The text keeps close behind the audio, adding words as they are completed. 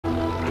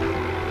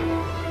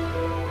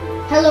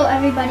Hello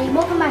everybody,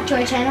 welcome back to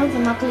our channel, the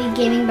Muckley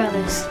Gaming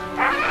Brothers.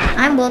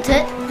 I'm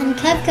Wiltut and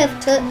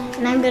Kevtut,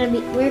 and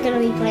we're gonna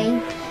be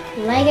playing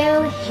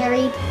Lego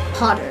Harry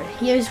Potter.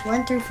 Years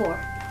 1 through 4.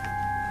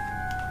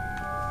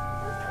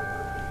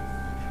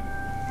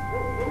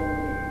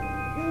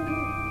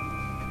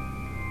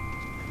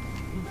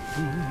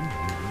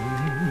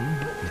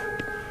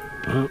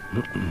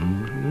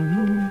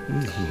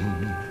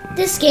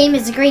 This game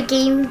is a great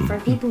game for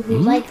people who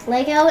like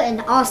Lego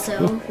and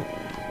also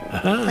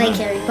like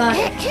Harry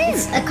Potter.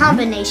 It's a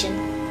combination.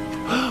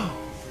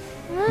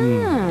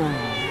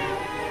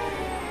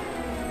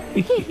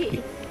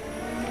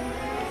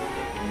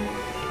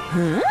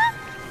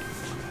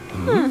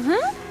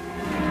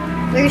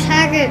 Where's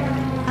Hagrid?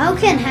 How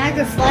can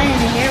Hagrid fly in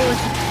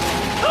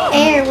the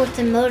air with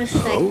the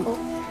motorcycle?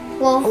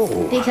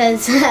 Well,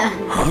 because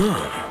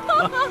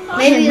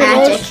maybe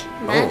magic.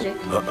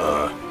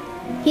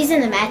 He's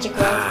in the magic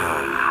world.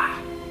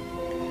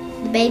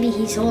 The baby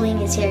he's holding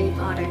is Harry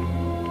Potter.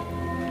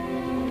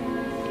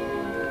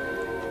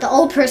 The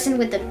old person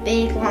with the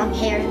big long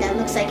hair that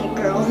looks like a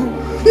girl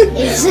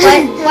is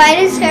why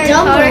does Harry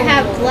Potter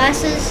have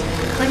glasses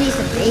when he's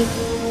a baby?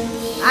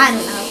 I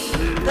don't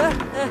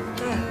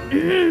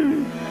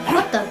know.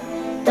 What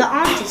the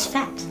aunt is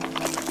fat.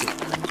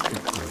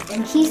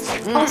 And he's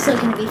also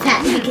gonna be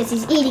fat because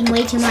he's eating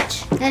way too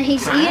much. And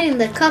he's eating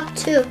the cup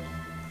too.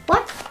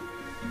 What?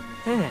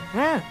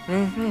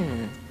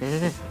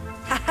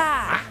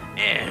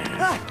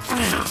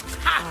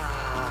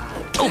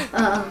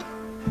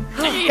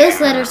 Those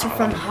letters are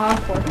from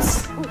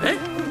Hogwarts.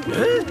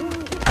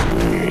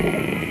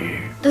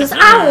 Those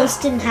owls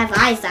didn't have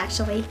eyes,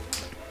 actually.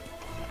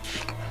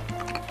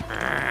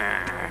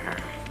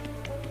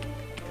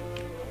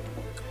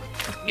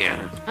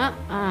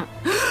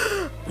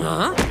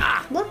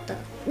 What the?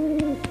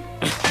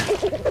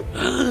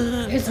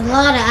 There's a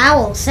lot of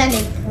owls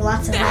sending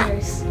lots of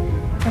letters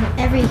from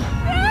every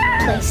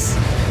place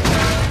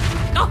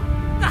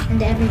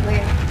and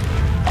everywhere.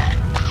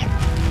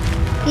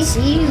 He's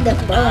eating the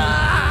bug.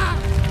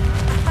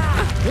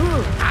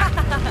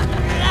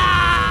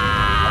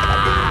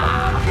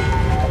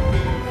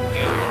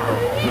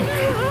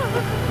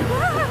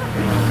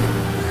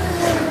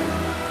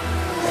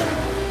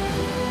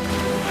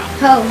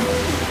 Oh,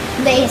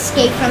 they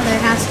escaped from their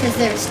house because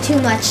there's too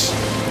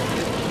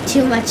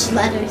much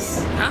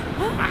letters.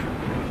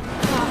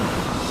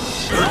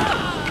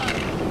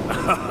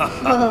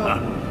 Oh,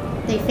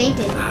 they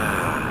fainted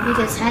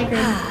because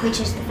Hagrid, which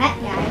is the fat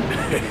guy,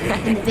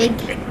 and the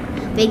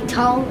big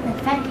tall and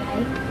fat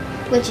guy,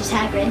 which is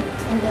Hagrid,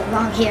 and the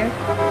long hair,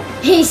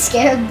 he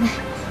scared them.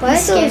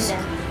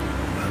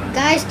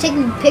 Guys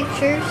taking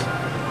pictures,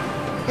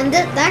 and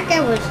that guy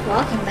was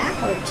walking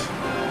backwards.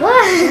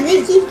 What?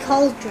 Leaky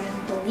cauldron.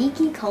 The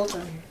leaky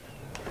cauldron.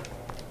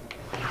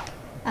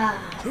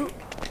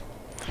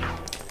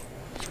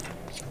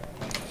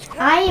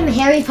 I am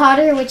Harry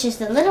Potter, which is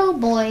the little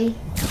boy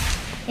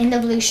in the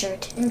blue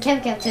shirt, and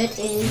Kevtut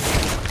is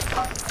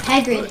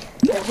Hagrid,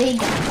 the big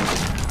guy.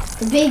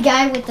 The big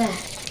guy with the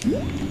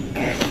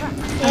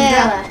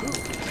umbrella.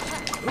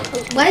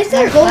 Why is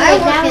there our goal right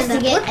now fireworks is in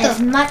to get as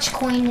much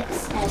coins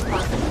as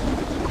possible.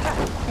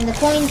 And the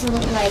coins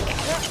look like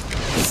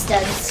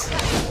studs.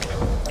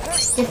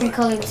 Different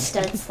colored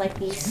studs like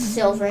these,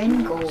 silver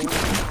and gold.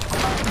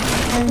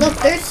 And look,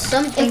 there's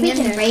something if we in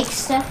can there. break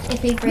stuff,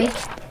 if we break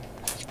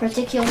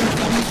particular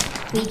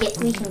things,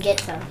 we can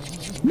get some.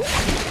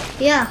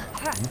 Yeah.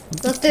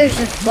 Look, there's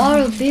a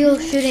bottle of beer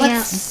shooting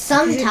out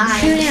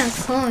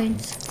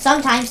coins.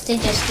 Sometimes they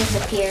just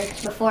disappear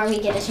before we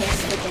get a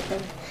chance to get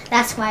them.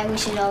 That's why we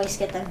should always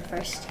get them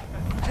first.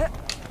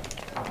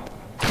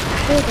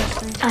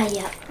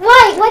 Yeah.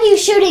 Why are you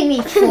shooting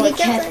me for,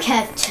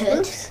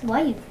 Kevtut?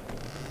 Why are you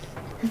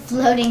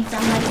floating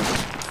somebody?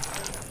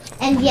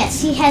 And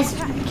yes,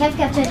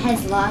 Kevtut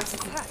has lots of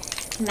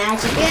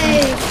magic.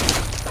 Yay!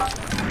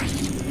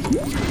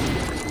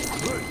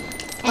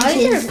 And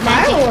his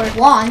magic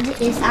wand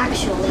is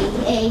actually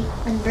a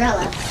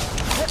umbrella.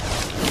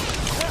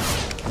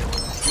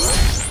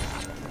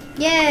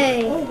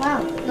 Yay! Oh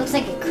wow, looks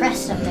like a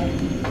crest up there.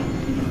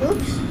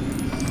 Oops.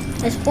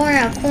 It's pouring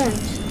out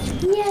coins.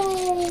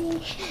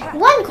 Yay!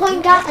 One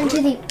coin got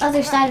onto the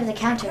other side of the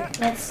counter.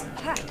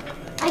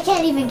 I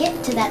can't even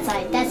get to that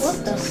side.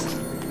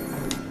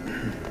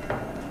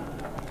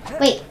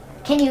 Wait,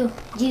 can you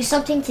do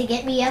something to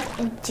get me up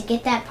and to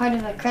get that part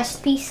of a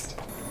crest piece?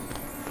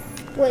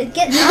 Wait,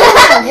 get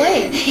out of the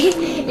way.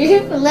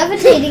 You're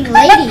levitating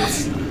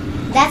ladies.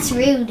 That's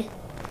rude.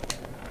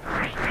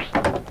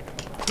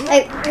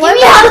 Hey, Get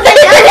me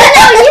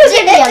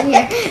up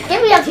here. Get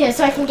me up here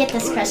so I can get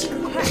this crest.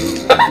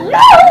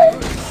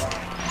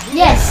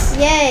 Yes.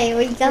 Yay,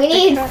 we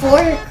need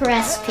 4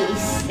 crest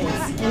pieces.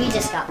 And we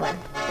just got one.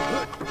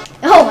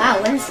 Oh wow,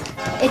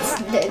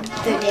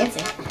 they're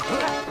dancing.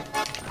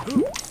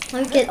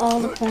 Let me get all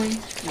the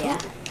coins. Yeah.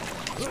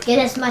 Get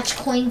as much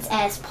coins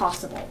as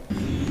possible.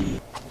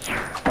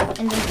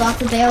 And there's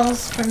lots of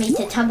barrels for me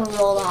to tumble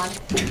roll on.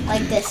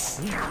 Like this.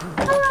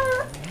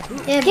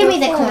 Yeah, Give me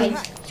the coin.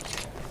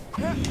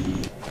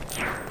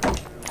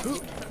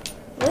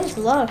 That's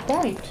a lot of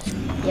points.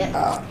 Yep.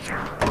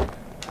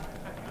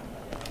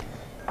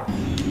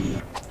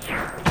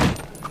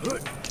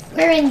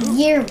 We're in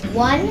year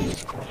 1.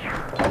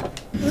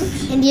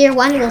 In year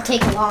 1 will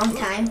take a long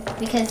time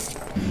because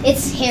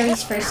it's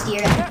Harry's first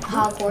year at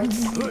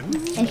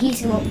Hogwarts. And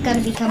he's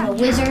gonna become a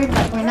wizard,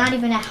 but we're not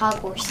even at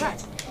Hogwarts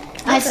yet.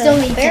 I still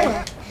need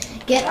to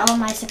get all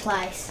my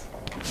supplies.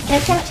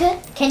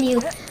 Can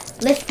you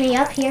lift me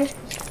up here?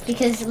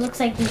 Because it looks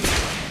like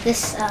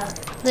this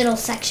little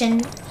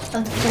section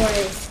of the floor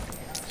is...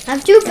 I'm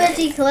too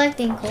busy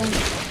collecting coins.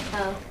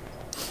 Oh.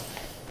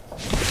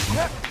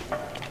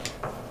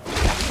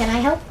 Can I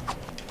help?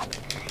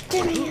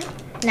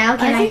 Now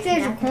can I? I think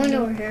there's a coin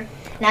over here.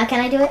 Now can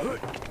I do it?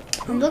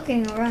 I'm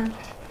looking around.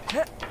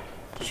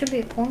 Should be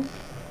a coin.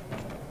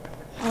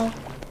 Oh,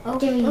 Oh,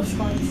 give me look, these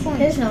coins. coins.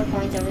 There's no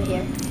coins over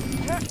here.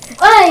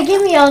 Hey,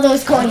 give me all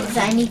those coins.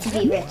 I need to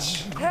be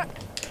rich.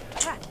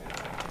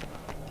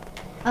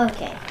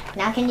 Okay.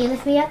 Now can you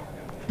lift me up?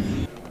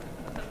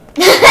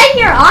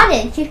 You're on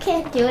it. You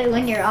can't do it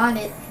when you're on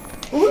it.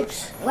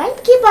 Oops. Why do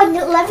you keep on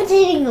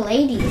levitating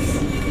ladies?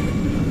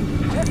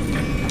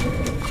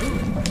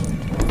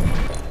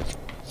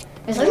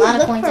 There's a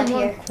lot of coins up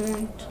here.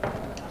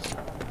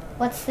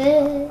 What's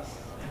this?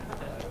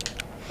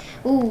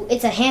 Ooh,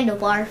 it's a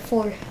handlebar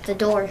for the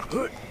door.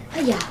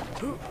 Yeah.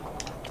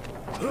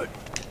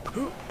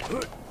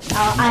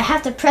 I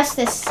have to press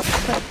this,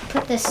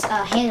 put this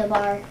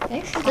handlebar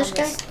on this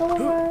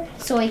door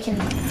so I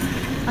can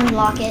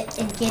unlock it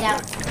and get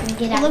out and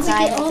get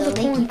outside of the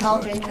Leaky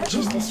Cauldron, which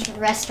is this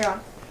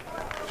restaurant.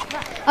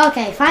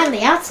 Okay,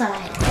 finally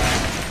outside.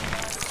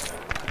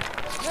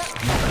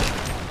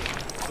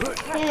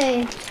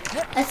 Yay.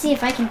 Let's see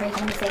if I can break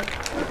anything.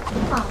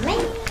 Oh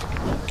man.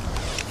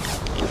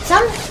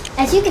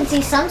 As you can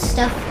see, some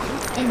stuff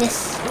in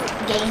this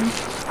game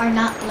are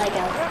not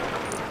Lego.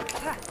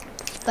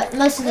 But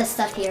most of the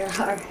stuff here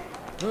are.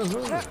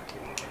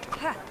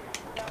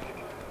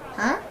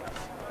 Huh?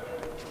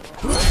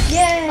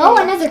 Yay! Oh,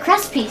 another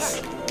crest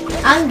piece.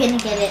 I'm gonna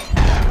get it.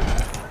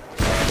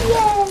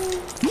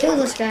 Yay! Kill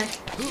this guy.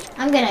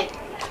 I'm gonna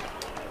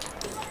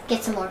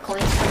get some more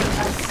coins from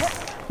us.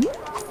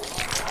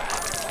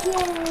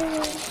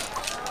 Yay!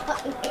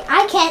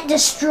 I can't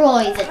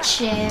destroy the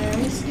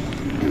chairs.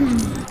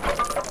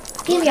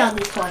 Give me all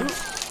these coins.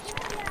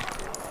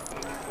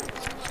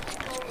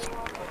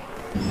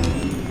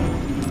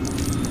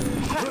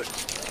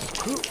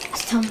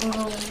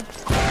 Tumble.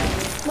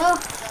 Whoa.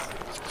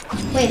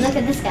 Wait, look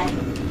at this guy.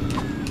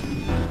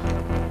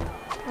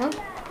 Huh?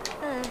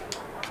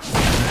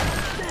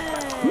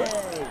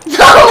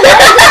 No!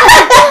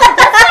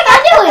 What's that guy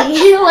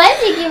doing? Why is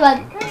he keep on...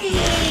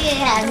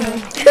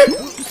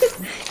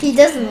 He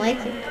doesn't like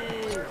it.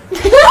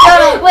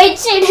 Wait,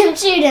 shoot him,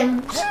 shoot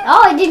him.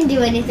 Oh, I didn't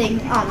do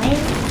anything. Oh, man.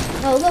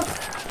 Oh, look.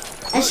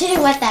 I should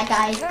have let that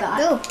guy go.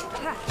 Go.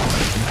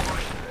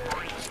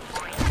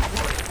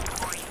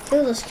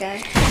 Kill this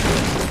guy.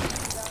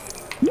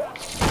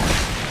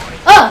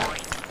 Oh!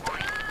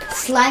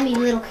 Slimy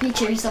little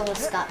creatures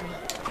almost got me.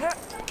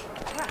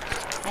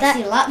 I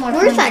see a lot more.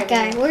 Where's that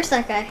guy? Where's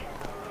that guy?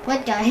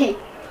 What guy?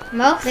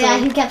 Mouth. The guy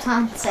who kept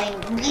on saying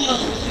at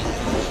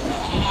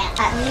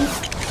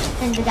least.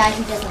 And the guy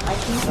who doesn't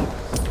like me.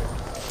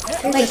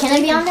 Wait, can I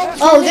be on it?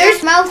 Oh,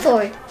 there's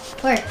Malfoy.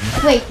 Where?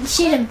 Wait,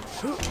 shoot him.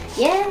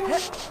 Yeah.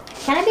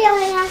 Can I be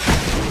on it now?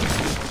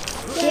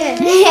 Yeah.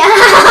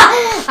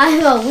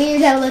 I'm a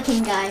weirdo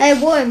looking guy. Hey,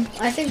 boy.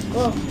 I think.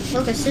 Oh,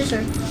 look, a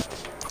scissor.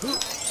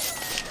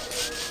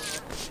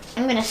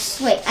 I'm gonna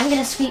sweep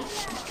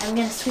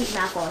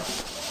Malfoy.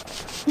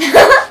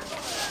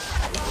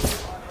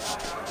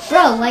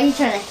 Bro, why are you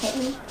trying to hit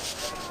me?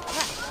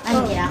 I'm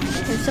gonna get out of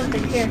this. There's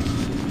something here.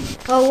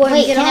 Oh,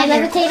 wait, can I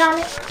levitate on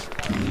it?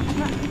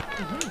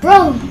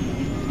 Bro,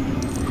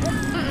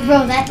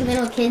 that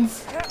little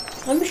kid's...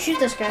 Let me shoot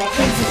this guy. That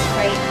kid's is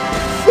great.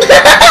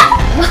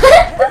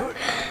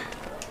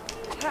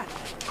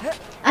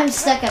 I'm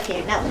stuck up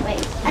here. No,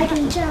 wait. I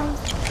can jump.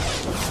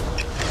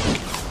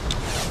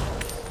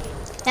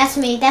 That's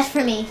me. That's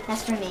for me.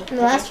 That's for me.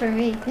 No, that's for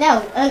me.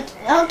 No.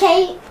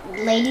 Okay.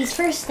 Ladies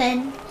first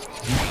then.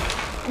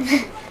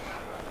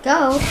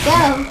 Go.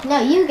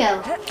 No, you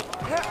go.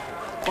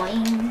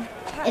 Boing.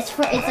 It's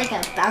like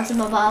a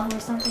bounceable ball or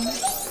something.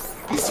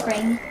 A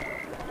spring.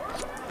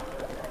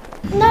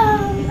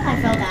 No, I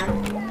fell down.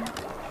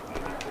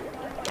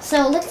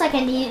 So it looks like I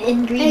need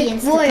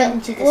ingredients to put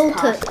into this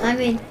pot.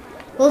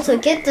 Walter,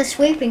 get the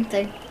sweeping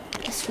thing.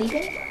 The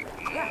sweeping?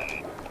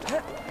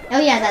 Oh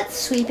yeah, that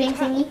sweeping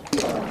thingy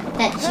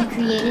that you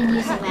created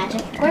using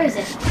magic. Where is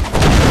it?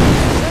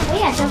 Oh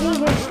yeah, it's over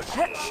here.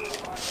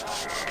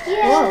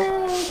 Yay!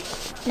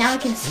 Whoa. Now I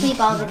can sweep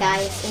all the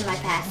guys in my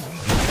path.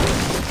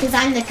 Because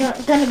I'm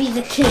gonna be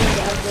the king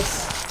of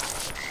this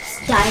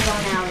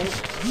Diagon Alley.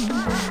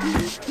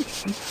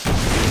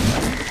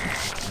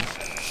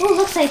 Oh,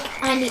 looks like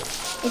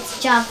it's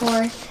a job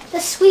for the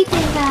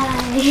sweeping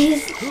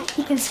guys.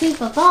 He can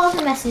sweep up all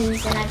the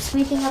messes, and I'm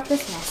sweeping up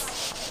this mess.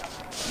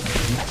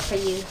 For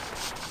you.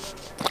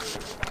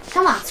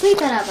 Come on, sweep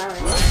it up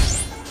already.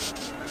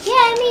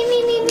 Yeah, me.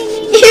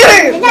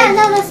 You're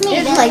No, that's me.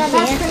 You're That's like for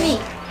dancing. me.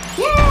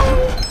 Yay!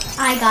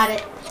 I got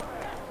it.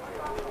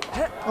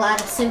 A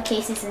lot of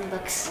suitcases and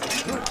books.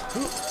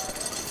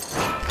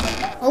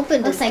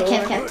 Open the Looks like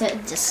door.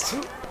 Kev just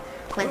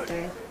went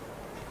through.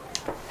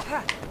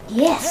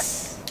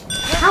 Yes.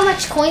 How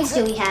much coins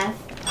do we have?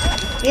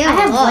 Yeah, I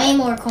have a lot. way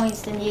more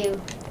coins than you.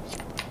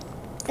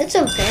 It's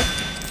okay.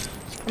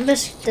 I'm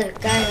just the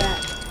guy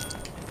that.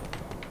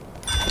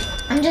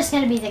 I'm just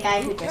gonna be the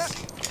guy who just.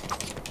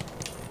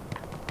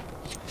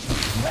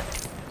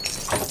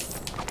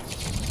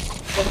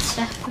 Get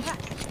stuff.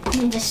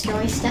 And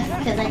destroy stuff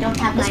because I don't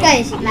have This guy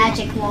is my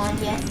magic wand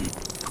yet.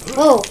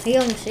 Oh, he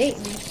almost ate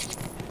me.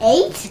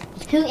 8?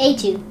 Who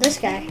ate you? This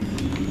guy.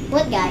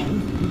 What guy?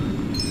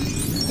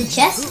 The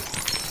chest?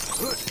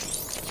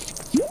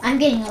 I'm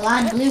getting a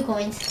lot of blue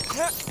coins.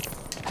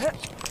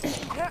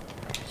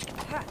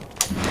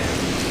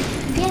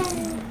 Yeah.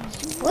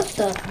 What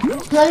the?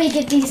 Let me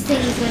get these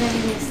thingies, whatever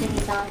these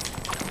thingies are.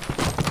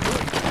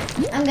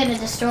 I'm gonna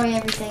destroy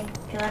everything.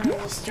 Because I'm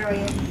gonna destroy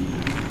it.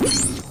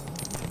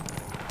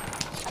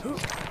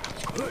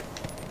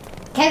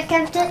 Kev,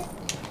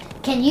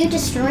 can you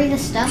destroy the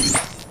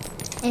stuff?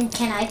 And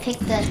can I pick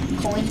the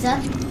coins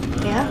up?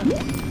 Yeah.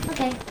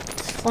 Okay.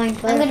 It's flying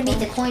I'm gonna be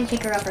butterfly. the coin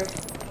picker upper.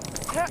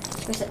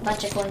 There's a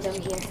bunch of coins over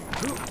here.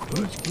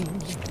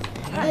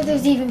 Oh,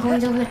 there's even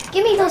coins over there.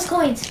 Give me those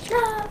coins! No!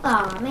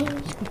 Aw,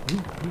 man.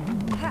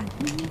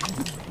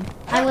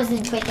 I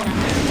wasn't quick enough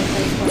to get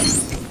those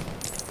coins.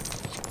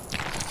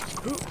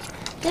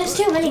 There's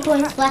too many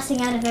coins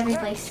blasting out of every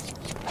place.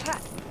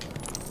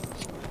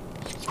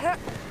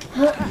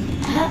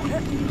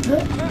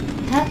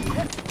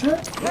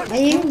 Are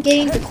you even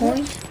getting the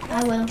coins?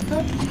 I will.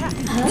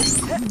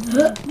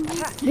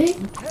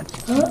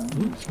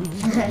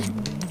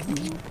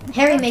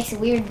 Harry makes a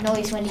weird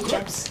noise when he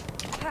jumps.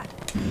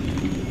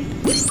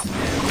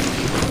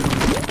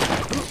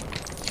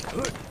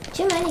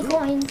 Too many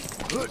coins.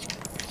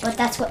 But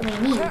that's what we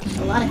need.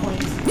 A lot of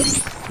coins.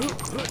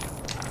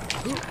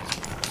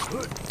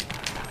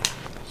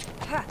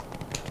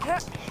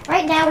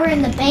 Right now we're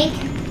in the bank.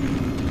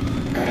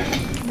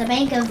 The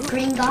bank of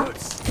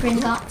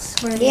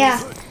Gringotts, where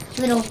these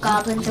little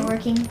goblins are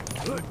working.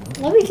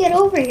 Let me get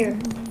over here.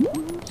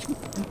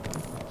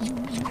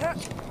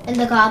 And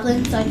the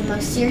goblins are the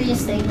most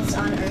serious things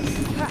on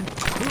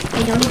Earth.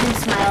 They don't even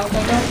smile,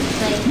 they don't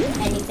play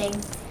anything.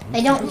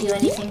 They don't do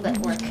anything but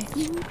work.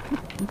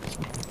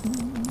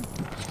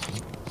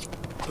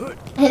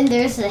 And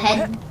there's the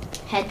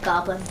head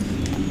goblin.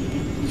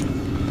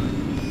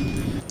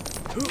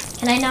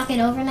 Can I knock it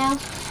over now?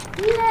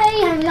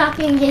 Yay, I'm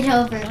knocking it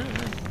over.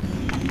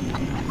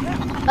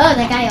 Oh,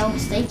 that guy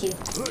almost ate you.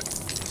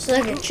 It's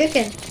like a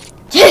chicken.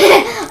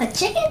 A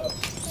chicken?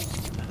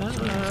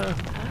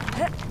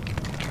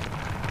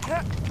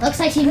 Looks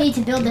like you need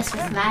to build this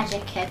with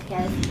magic, Kev.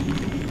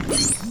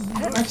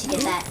 Once you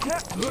get that.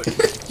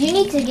 You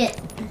need to get...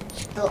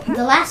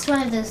 The last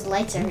one of those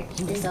lights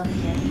is over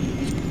here.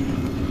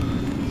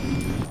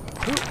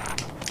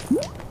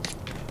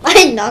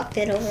 I knocked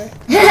it over.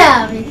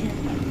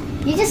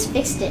 You just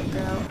fixed it,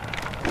 bro.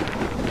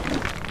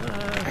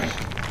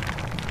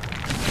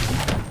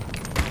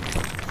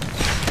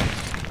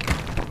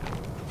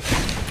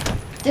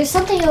 There's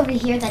something over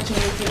here that you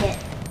need to get.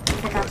 I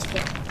forgot to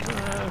get.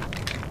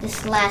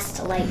 This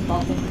last light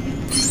bulb.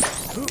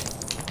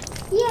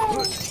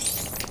 Yay!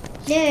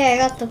 Yeah, I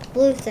got the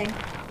blue thing.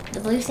 The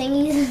blue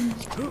thingies?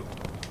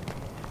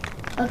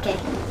 Okay.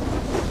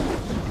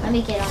 Let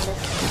me get on this.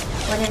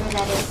 Whatever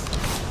that is.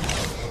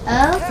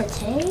 Oh, the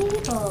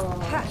table.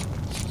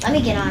 Let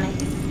me get on it.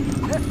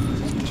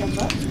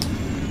 Jump up.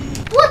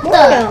 What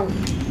the?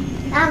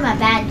 I'm a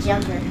bad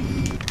jumper.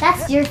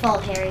 That's your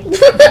fault, Harry.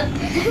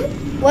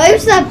 Why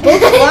is that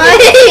book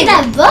flying?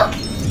 That book?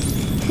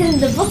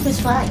 The book was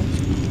flying.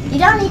 You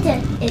don't need to.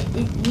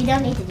 You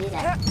don't need to do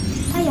that.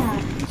 Oh yeah.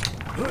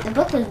 The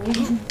book was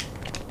weird.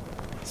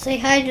 Say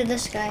hi to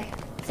this guy.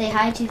 Say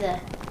hi to the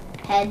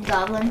head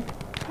goblin.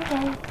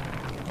 Okay.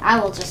 I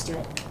will just do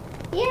it.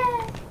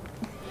 Yeah.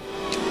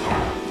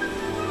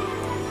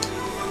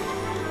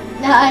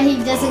 No, he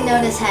doesn't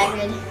notice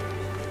Hagrid.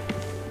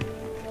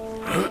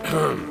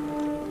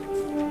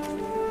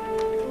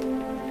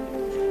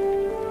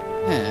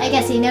 I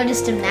guess he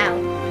noticed him now.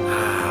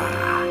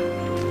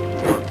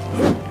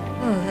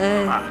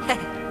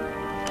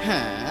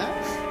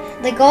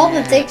 The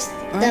goblin thinks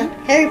the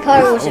Harry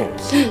Potter was a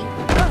key.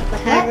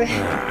 But Hagrid...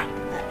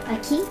 A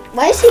key?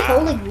 Why is he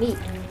holding me?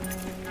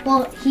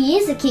 Well, he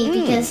is a key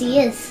because he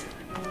is.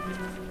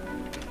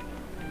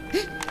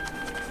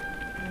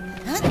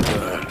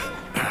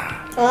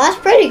 Well, that's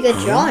pretty good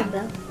drawing,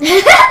 though.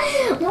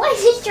 Why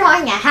is he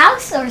drawing a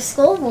house or a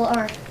school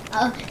or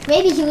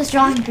maybe he was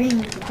drawing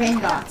green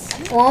dots.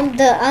 Well, I'm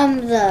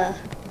the.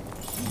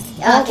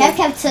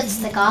 Kev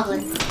touched the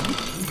goblin.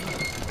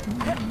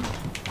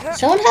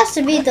 Someone has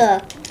to be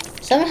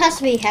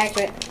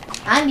Hagrid.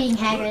 I'm being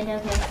Hagrid.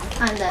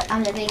 Okay,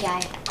 I'm the big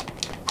guy.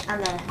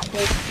 I'm the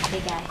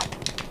big guy.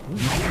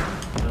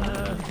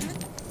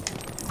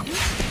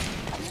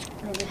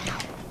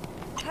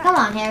 Come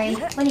on, Harry.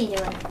 What are you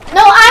doing?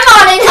 No, I'm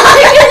on it.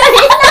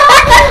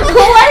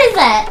 What is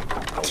that?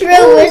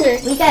 True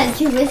wizard. We got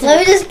 2 wizards. Let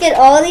me just get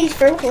all these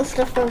purple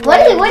stuff from.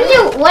 What do you want?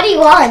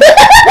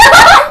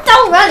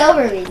 Don't run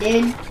over me,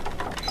 dude.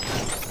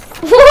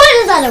 What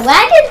is that, a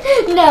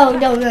wagon? No,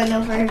 don't run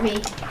over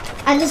me.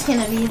 I'm just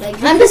gonna be like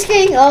this. I'm just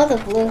getting all the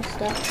blue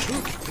stuff.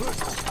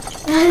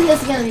 I'm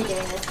just gonna be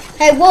doing this.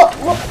 Hey, what?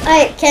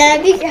 Hey, can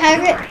I be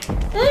Hagrid?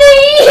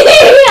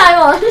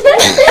 I'm on.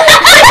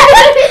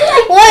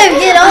 William,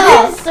 get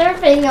I'm off.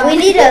 surfing on. We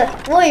need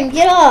William,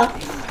 get off.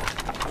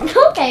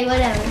 Okay,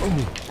 whatever.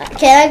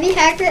 Can I be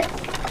Hagrid?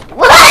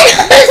 What?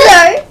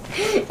 Sorry.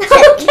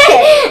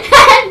 Okay.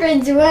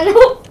 Hagrid's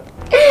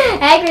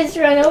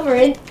run over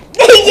it.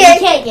 He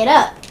can't get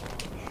up.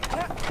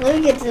 Let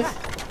me get this.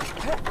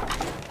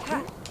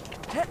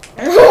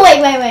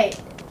 Wait.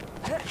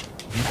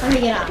 Let me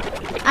get on.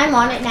 I'm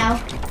on it now.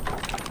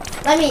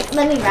 Let me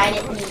ride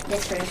it in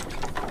this room.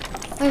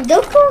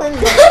 Don't go in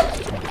there.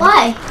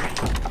 Why?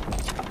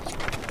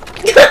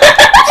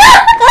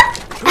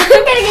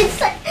 I'm gonna get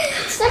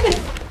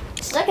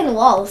stuck in the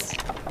walls.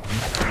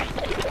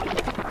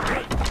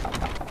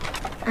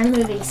 I'm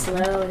moving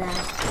slow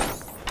now.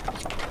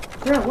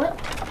 Bro, what?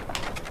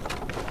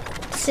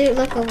 See,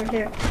 look over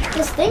here.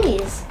 This thing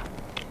is.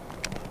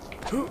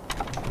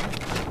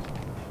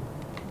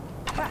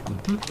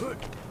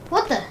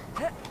 What the?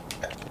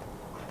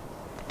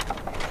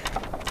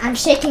 I'm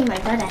shaking my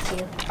butt at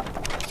you.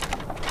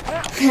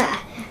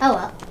 Oh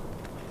well.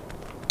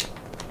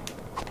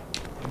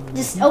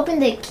 Just open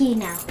the key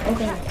now.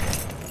 Open it.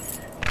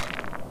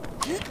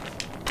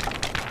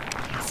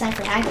 It's time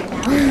for Hagrid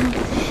now.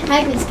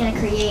 Hagrid's gonna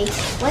create.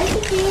 What is he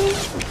creating?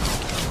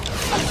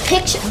 A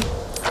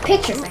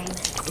picture frame.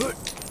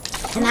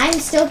 And I'm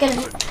still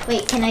gonna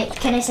wait. Can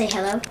I say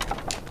hello?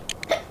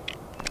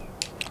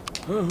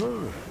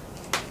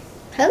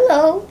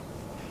 Hello.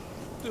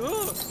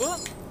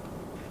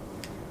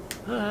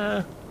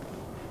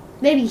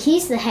 Maybe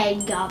he's the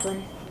head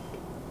goblin.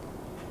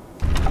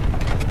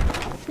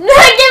 No,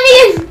 get me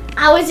in!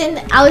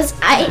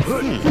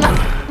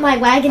 My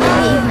wagon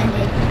and me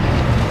landed.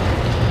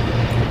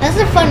 That's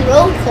a fun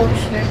roller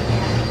coaster.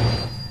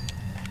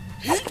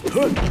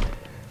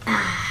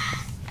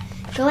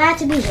 Glad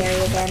to be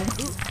Harry again.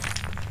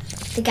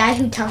 The guy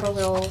who tumble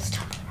rolls.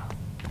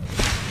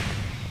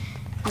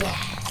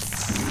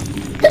 Yes.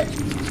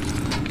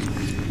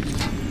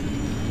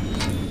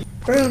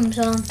 Room's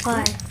on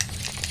fire.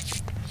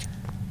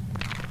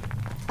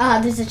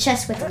 There's a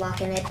chest with a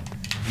lock in it.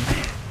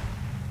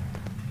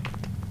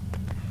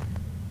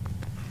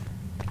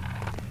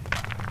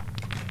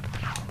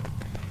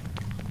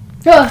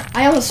 Oh,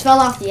 I almost fell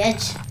off the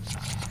edge.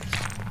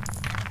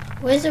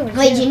 Where's the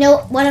Wait, do you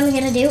know what I'm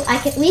gonna do?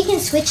 We can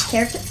switch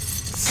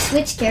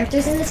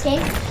characters in this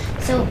game.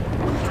 So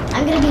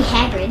I'm gonna be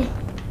Hagrid.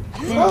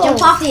 I'm gonna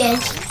jump off the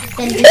edge.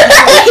 Then be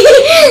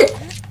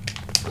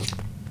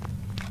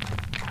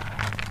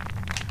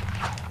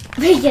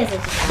You guys are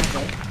just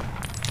Hagrid.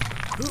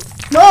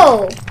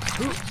 Whoa!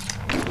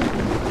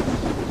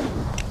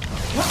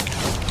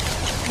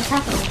 What's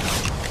happening?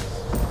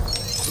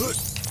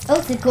 Oh,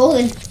 it's a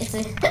golden. It's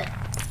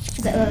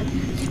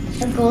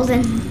a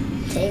golden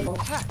table.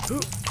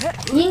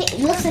 It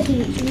looks like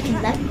you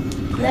can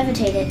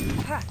levitate it.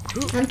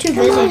 I'm too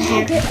busy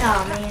here.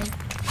 Oh man,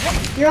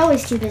 you're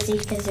always too busy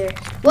because you're.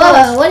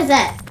 Whoa! What is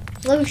that?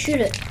 Let me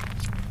shoot it.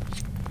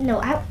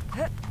 No, I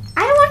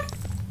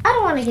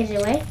don't want to get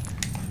it away.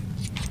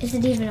 Is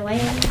it even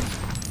away?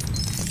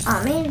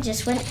 Oh man, it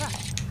just went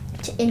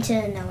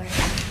into nowhere.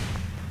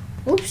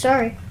 Oops,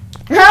 sorry.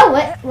 Oh,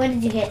 what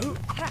did you hit?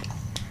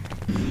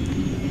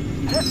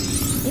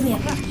 Give me a.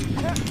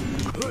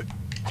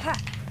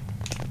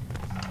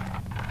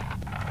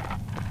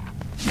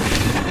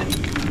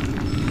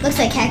 Looks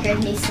like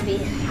Hagrid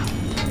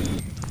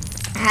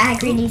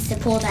needs to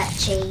pull that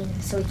chain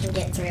so we can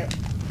get through.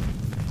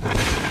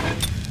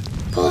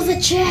 Pull the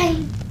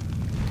chain.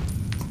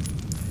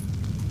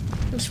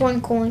 Just 1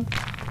 coin.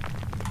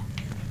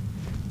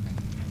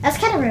 That's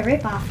kind of a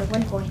rip-off for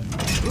 1 coin.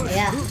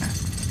 Yeah.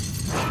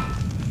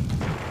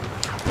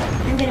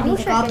 I'm gonna be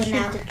the goblin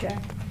now,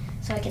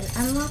 so I can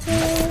unlock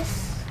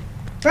this.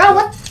 Bro,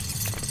 what?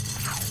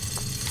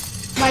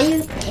 Why are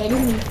you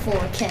hitting me for?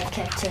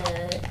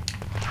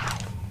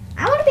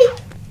 I want to be.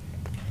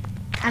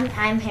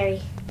 I'm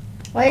Harry.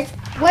 Why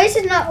is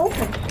it not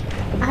open?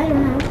 I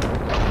don't know.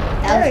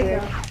 That was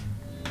weird.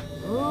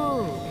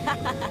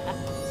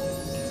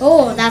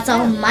 Oh, that's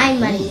all my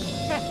money.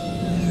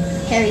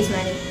 Harry's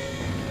money.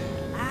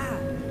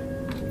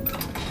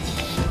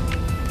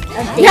 A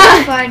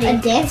dance party. A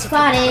dance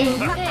party.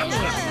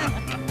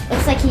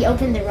 Looks like he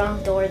opened the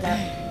wrong door though.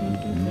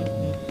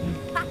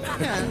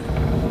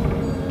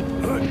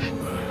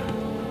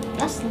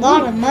 That's a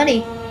lot of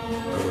money.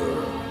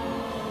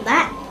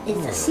 That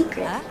is a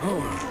secret.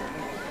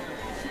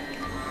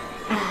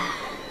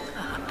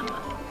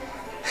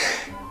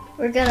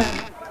 We're gonna.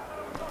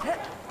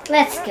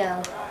 Let's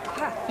go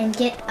and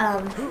get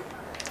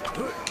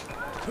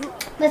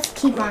Let's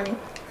keep on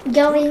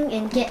going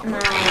and get my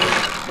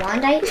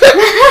wand.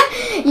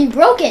 You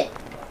broke it.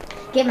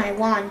 Get my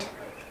wand.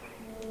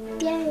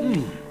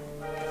 Yay.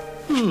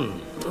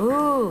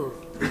 Ooh.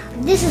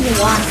 This is the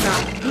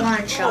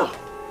wand shop.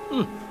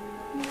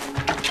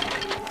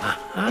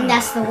 And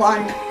that's the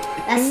wand.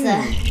 That's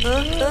the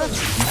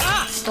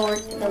store,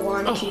 the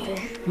wand keeper.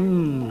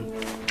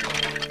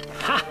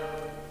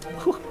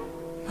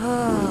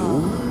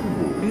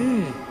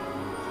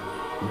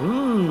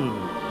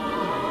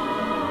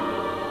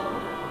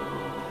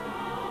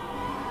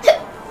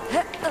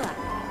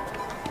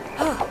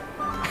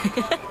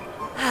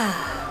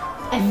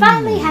 I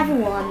finally have a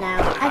wand now.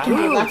 I can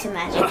do lots of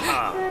magic.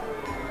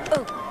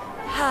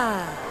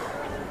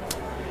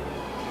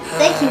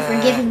 Thank you for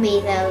giving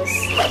me those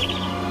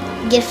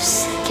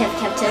gifts,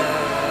 Captain.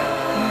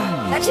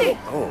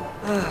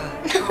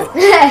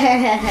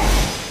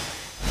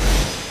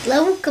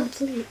 Level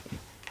complete.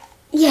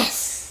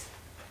 Yes.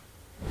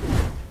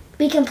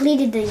 We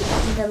completed the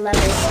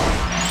level.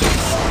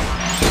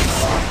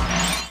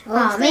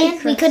 Oh man,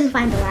 we couldn't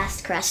find the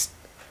last crest.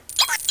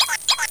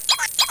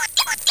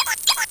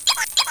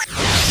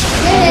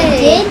 Yay!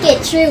 Did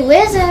get true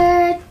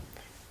wizard.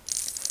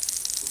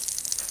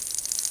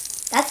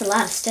 That's a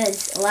lot of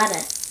studs, a lot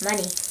of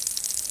money.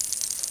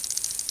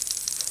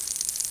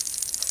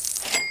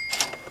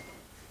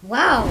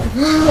 Wow.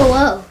 Whoa,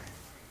 whoa.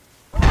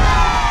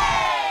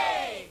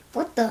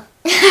 What the?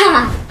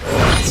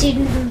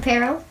 Student from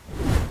Peril.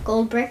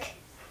 Gold brick.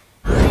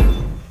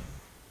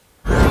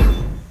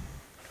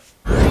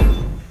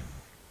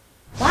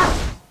 Wow.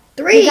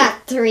 3. We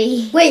got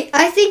 3. Wait,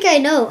 I think I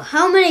know.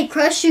 How many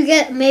crusts you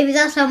get, maybe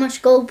that's how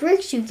much gold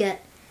bricks you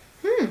get.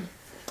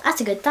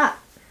 That's a good thought.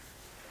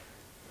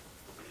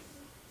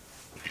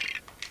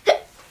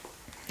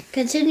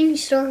 Continuing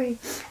story.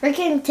 We're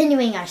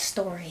continuing our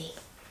story.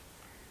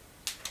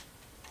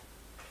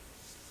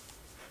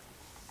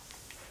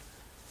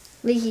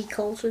 Leaky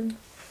Colton.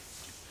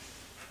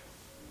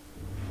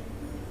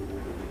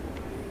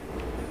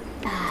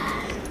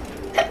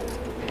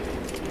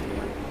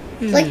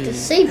 Like the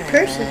same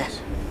person.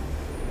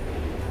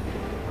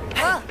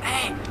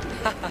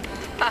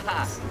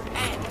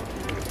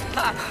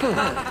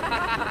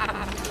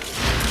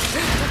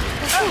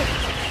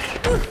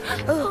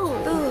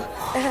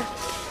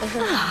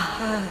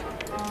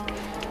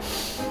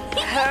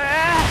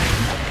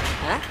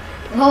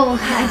 Oh,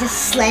 I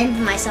just slammed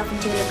myself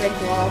into a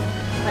brick wall,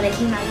 but I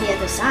came out the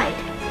other side.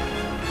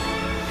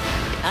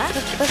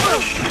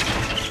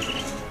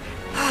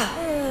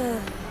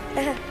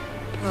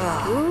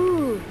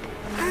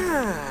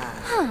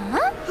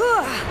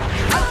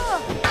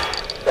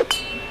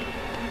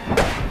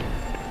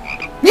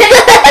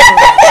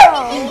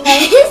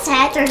 And his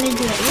hat turned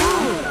into a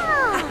dog.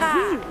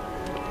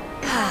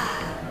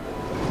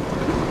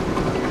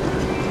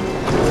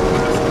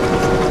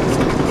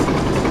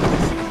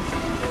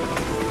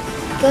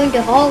 Going to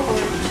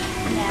Hogwarts.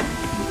 Yeah.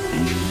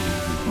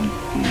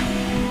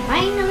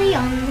 Finally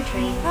on the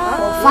train.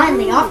 Well,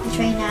 finally off the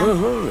train now.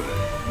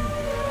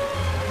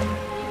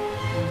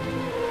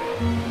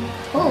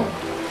 Oh,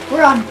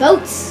 we're on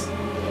boats.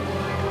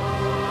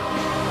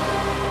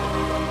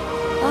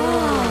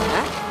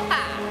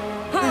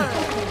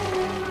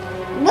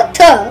 What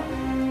the?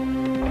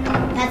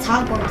 That's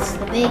Hogwarts,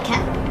 the big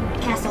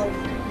castle.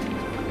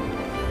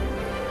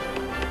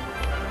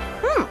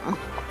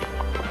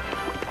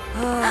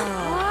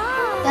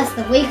 That's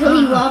the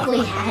wiggly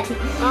wobbly hat,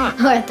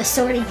 or the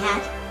sorting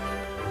hat.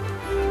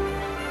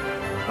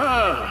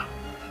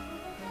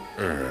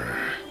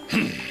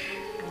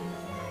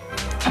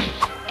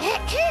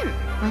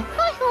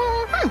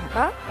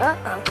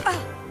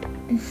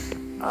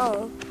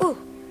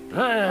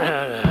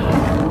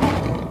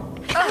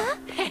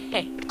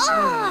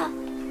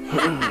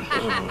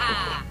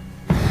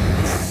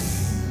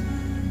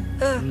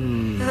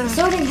 The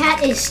sorting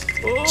hat is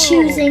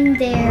choosing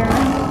their.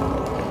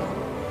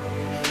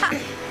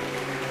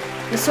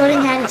 The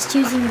sorting hat is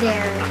choosing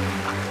their.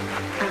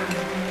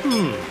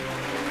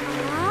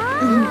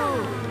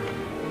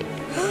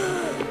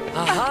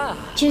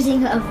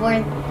 Choosing of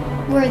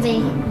where they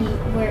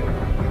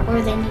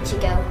need to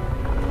go.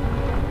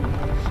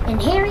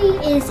 And Harry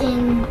is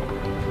in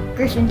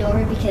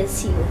Gryffindor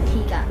because he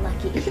got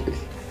lucky.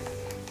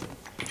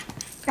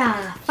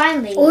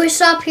 Finally. We'll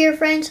stop here,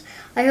 friends.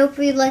 I hope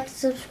you'd like to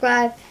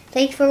subscribe.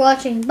 Thanks for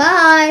watching.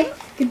 Bye.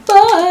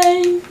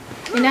 Goodbye.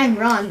 And I'm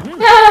Ron.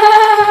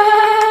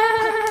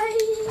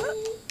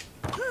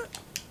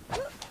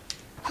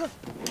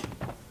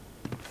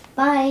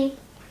 Bye.